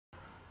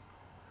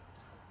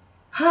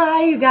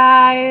Hi, you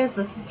guys.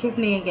 This is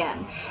Tiffany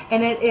again,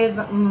 and it is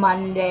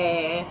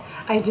Monday.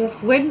 I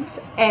just went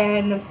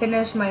and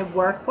finished my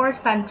workforce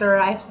center.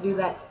 I have to do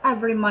that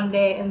every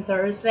Monday and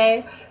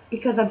Thursday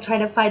because I'm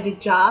trying to find a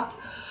job.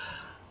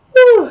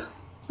 Whew,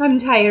 I'm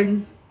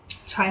tired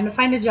trying to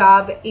find a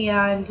job,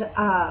 and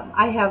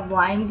I have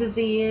Lyme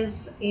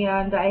disease,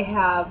 and I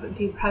have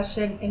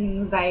depression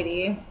and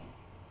anxiety,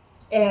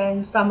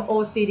 and some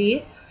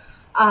OCD.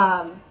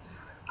 Um,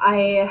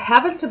 I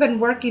haven't been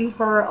working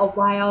for a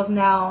while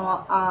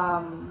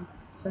now,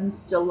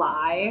 since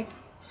July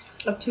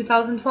of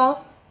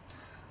 2012.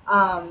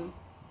 Um,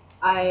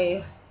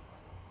 I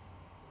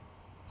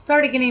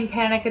started getting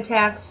panic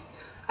attacks.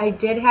 I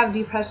did have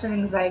depression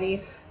and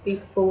anxiety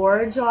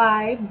before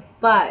July,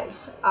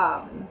 but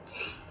I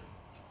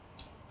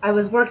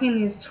was working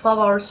these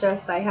 12-hour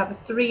shifts. I have a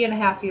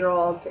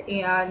 3.5-year-old,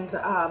 and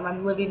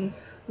I'm living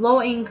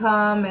low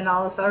income and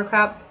all this other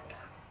crap.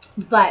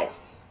 But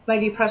my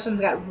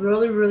depressions got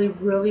really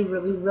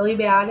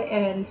bad,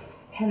 and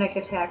panic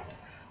attack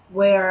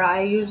where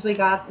I usually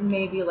got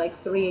maybe like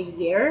 3 a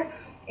year.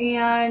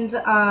 And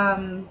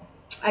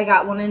I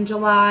got one in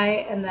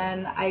July, and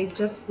then I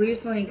just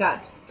recently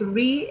got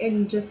 3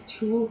 in just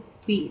 2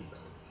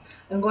 weeks.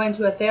 I'm going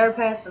to a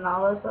therapist and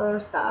all this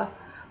other stuff.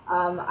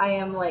 I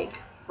am like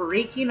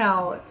freaking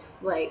out.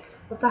 Like,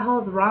 what the hell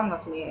is wrong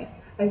with me?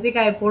 I think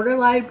I have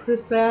borderline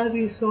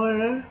personality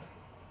disorder.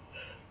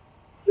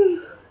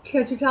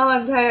 Can't you tell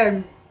I'm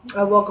tired?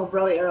 I woke up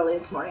really early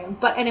this morning.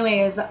 But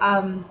anyways,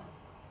 I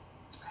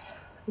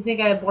think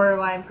I have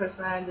borderline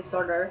personality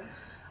disorder.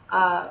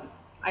 I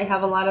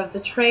have a lot of the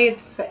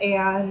traits,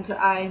 and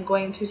I'm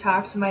going to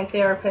talk to my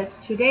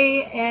therapist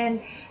today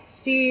and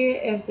see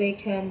if they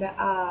can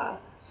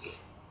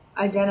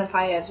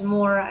identify it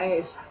more.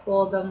 I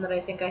told them that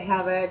I think I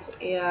have it,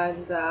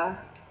 and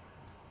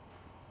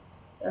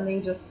they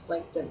just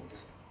like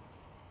didn't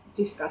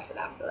discuss it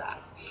after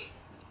that.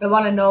 I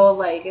want to know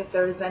like if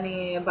there's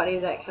anybody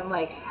that can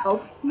like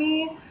help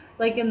me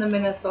like in the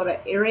Minnesota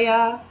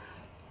area,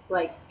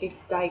 like get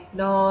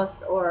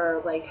diagnosed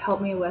or like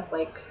help me with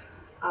like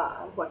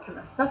what kind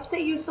of stuff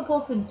that you're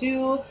supposed to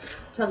do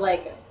to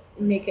like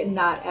make it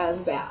not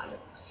as bad.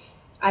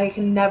 I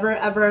can never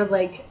ever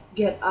like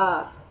get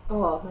oh,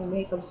 my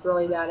makeup's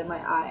really bad in my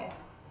eye.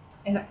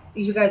 And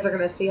you guys are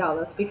gonna see all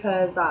this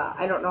because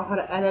I don't know how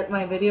to edit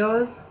my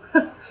videos.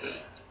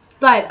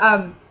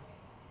 But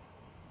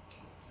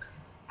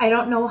I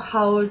don't know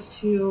how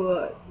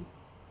to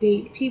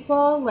date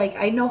people. Like,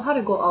 I know how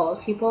to go out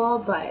with people,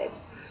 but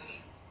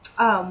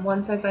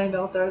once I find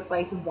out there's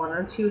like one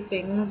or two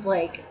things,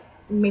 like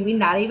maybe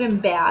not even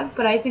bad,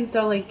 but I think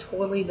they're like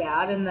totally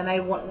bad, and then I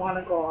wouldn't want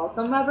to go out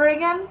with them ever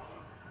again.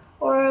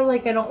 Or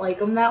like I don't like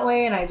them that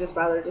way, and I just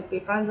rather just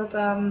be friends with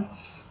them.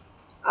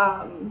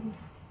 Um,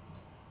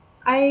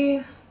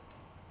 I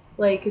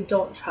like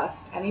don't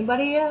trust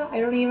anybody. I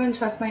don't even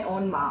trust my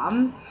own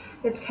mom.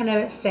 It's kind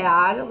of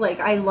sad.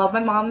 Like I love my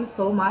mom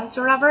so much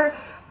or whatever,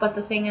 but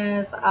the thing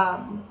is,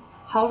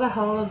 how the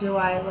hell do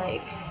I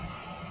like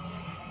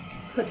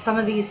put some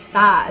of these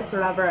thoughts or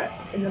whatever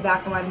in the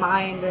back of my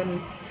mind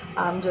and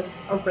just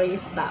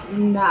erase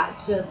them,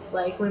 not just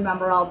like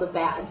remember all the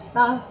bad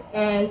stuff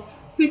and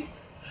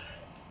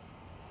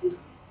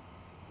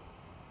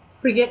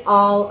forget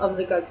all of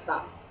the good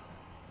stuff.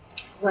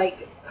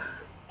 Like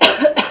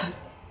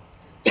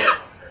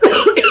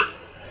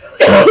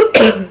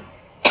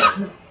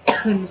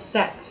I'm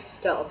sick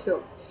still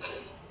too.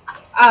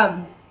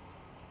 Um,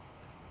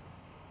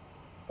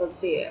 let's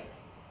see.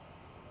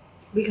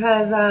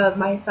 Because of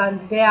my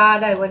son's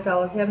dad, I went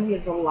out with him.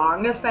 He's the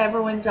longest I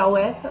ever went out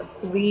with,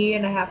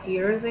 3.5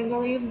 years, I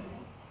believe.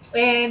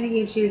 And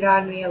he cheated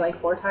on me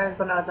like 4 times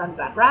when I was on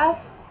bed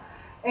rest.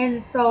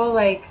 And so,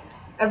 like,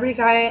 every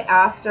guy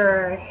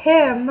after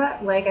him,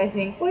 like, I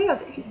think, well, yeah,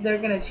 they're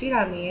gonna cheat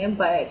on me,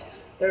 but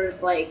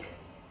there's like,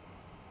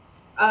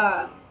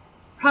 uh,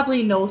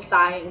 probably no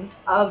signs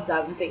of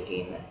them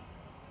thinking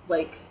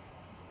like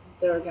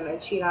they're gonna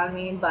cheat on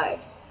me.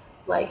 But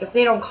like, if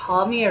they don't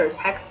call me or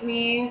text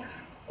me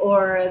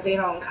or they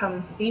don't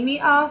come see me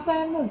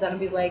often, then I'd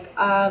be like,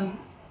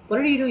 what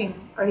are you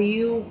doing? Are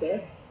you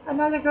with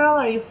another girl?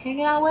 Are you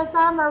hanging out with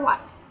them or what?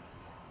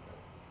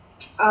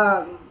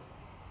 Um,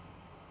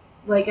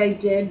 like I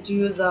did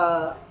do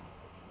uh,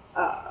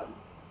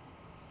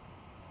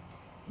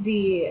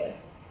 the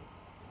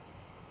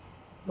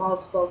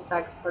multiple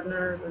sex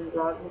partners and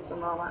drugs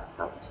and all that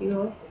stuff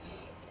too.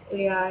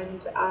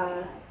 And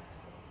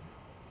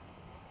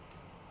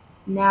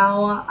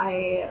now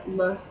I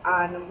looked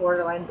on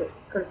borderline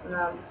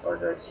personality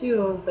disorder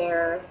too,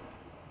 where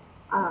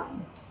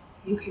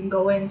you can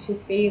go into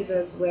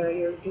phases where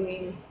you're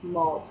doing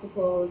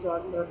multiple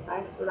drugs or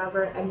sex, or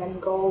whatever, and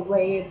then go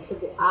away into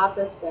the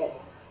opposite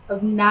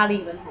of not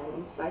even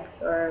having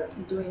sex or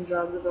doing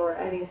drugs or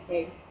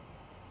anything.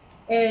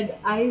 And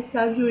I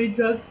stopped doing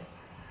drugs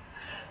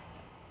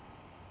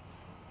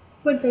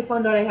once I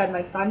found out I had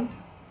my son.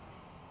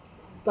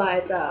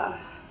 But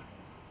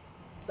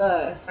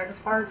the sex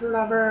part or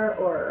whatever,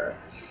 or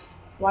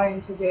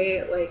wanting to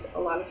date like a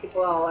lot of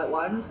people all at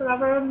once or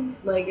whatever,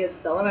 like it's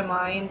still in my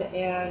mind,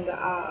 and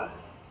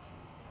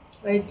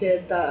I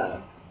did the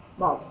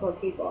multiple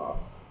people,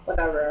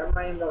 whatever.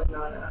 I'm really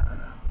not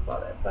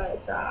about it,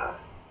 but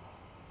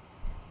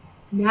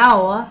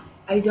now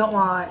I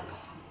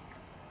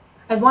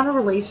want a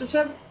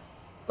relationship,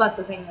 but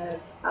the thing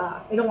is,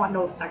 I don't want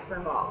no sex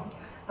involved.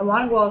 I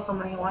want to go out with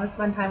somebody. I want to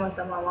spend time with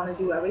them. I want to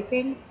do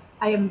everything.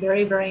 I am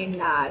very, very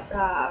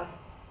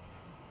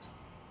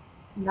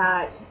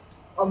not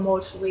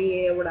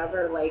emotionally or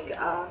whatever. Like,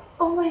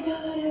 oh my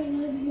god, I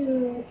love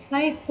you. Can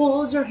I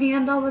hold your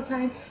hand all the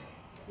time?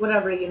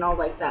 Whatever,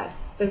 like that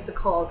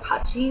physical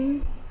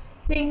touching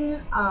thing.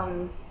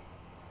 I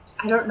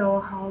don't know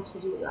how to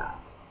do that.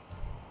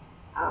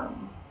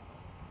 Um,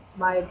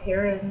 my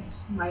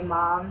parents, my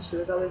mom, she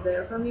was always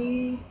there for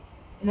me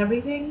and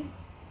everything.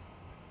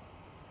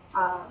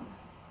 Um,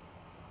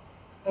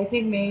 I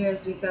think maybe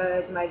it's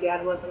because my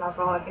dad was an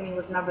alcoholic and he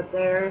was never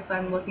there, so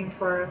I'm looking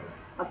for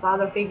a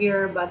father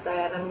figure, but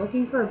that I'm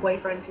looking for a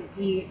boyfriend to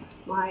be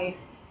my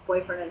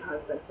boyfriend and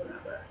husband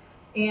forever.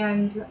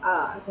 And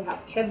to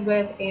have kids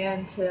with,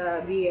 and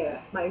to be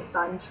my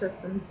son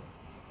Tristan's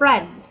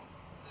friend.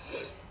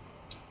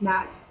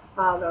 Not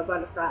father,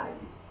 but a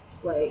friend.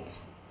 Like,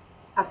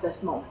 at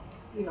this moment.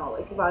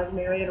 Like if I was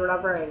married or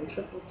whatever and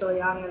Tristan's still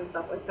young and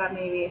stuff like that,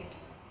 maybe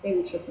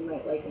Tristan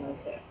might like him as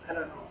a dad. I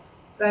don't know.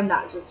 But I'm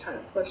not just trying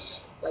to push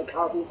like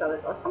all these other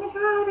girls. Oh my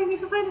god, I need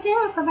to find a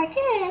dad for my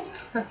kid.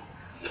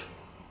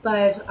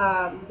 But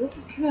this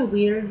is kind of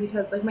weird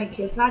because like my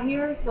kid's not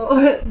here,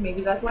 so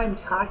maybe that's why I'm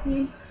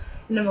talking,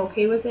 and I'm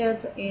okay with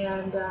it.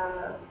 And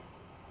I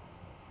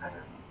don't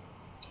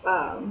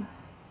know.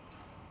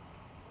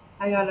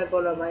 I gotta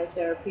go to my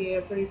therapy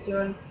pretty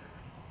soon.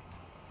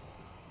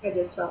 I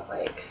just felt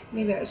like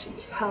maybe I should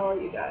tell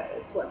you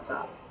guys what's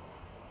up.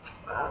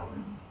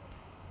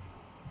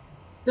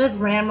 Just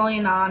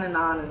rambling on and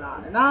on and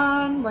on and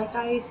on, like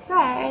I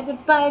said,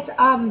 but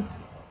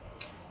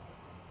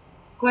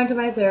going to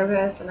my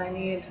therapist, and I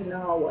need to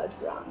know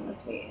what's wrong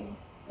with me.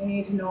 I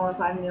need to know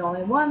if I'm the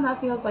only one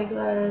that feels like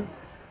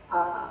this,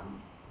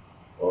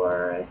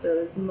 or if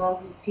there's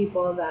multiple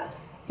people that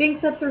think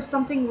that there's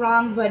something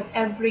wrong, but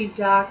every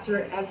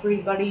doctor,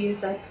 everybody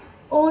says,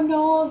 oh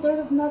no,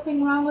 there's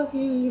nothing wrong with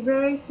you. You're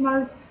very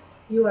smart.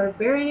 You are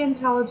very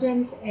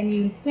intelligent, and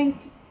you think,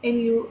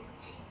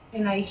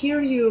 and I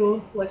hear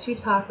you, what you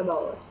talk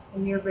about,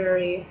 and you're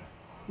very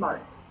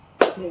smart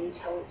and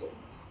intelligent.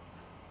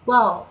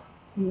 Well,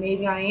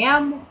 maybe I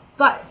am,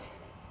 but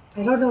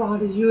I don't know how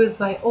to use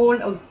my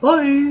own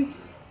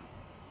advice,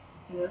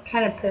 and it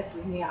kind of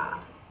pisses me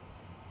off.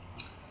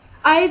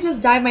 I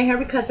just dyed my hair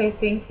because I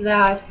think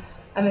that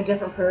I'm a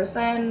different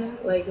person,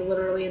 like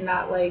literally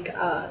not like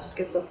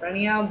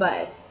schizophrenia,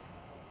 but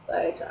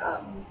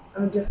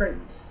I'm a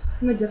different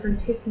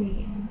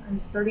Tiffany. I'm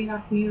starting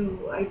off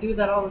new. I do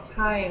that all the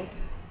time.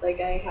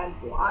 Like I had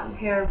blonde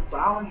hair,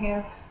 brown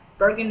hair,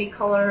 burgundy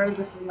color.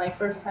 This is my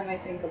first time I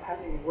think of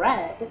having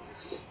red,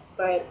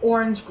 but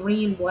orange,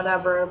 green,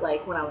 whatever.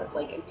 Like when I was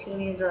like a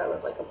teenager, I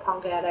was like a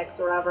punk addict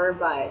or whatever.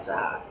 But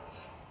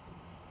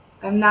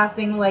I'm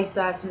nothing like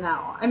that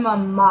now. I'm a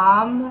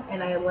mom,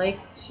 and I like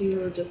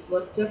to just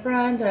look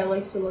different. I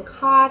like to look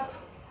hot,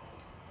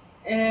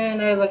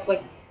 and I like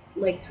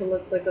to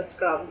look like a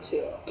scrub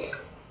too,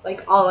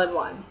 like all in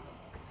one.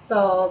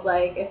 So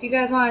like, if you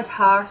guys want to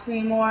talk to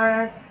me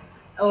more,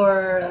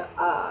 or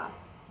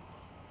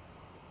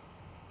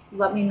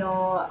let me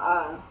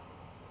know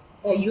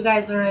that you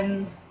guys are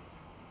in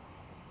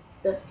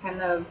this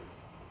kind of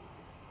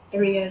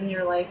area in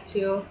your life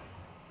too,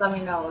 let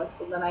me know,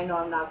 so then I know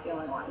I'm not the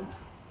only one.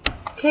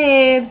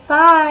 Okay,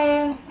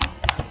 bye.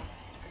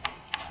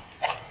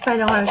 If I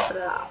know how to shut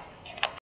it off.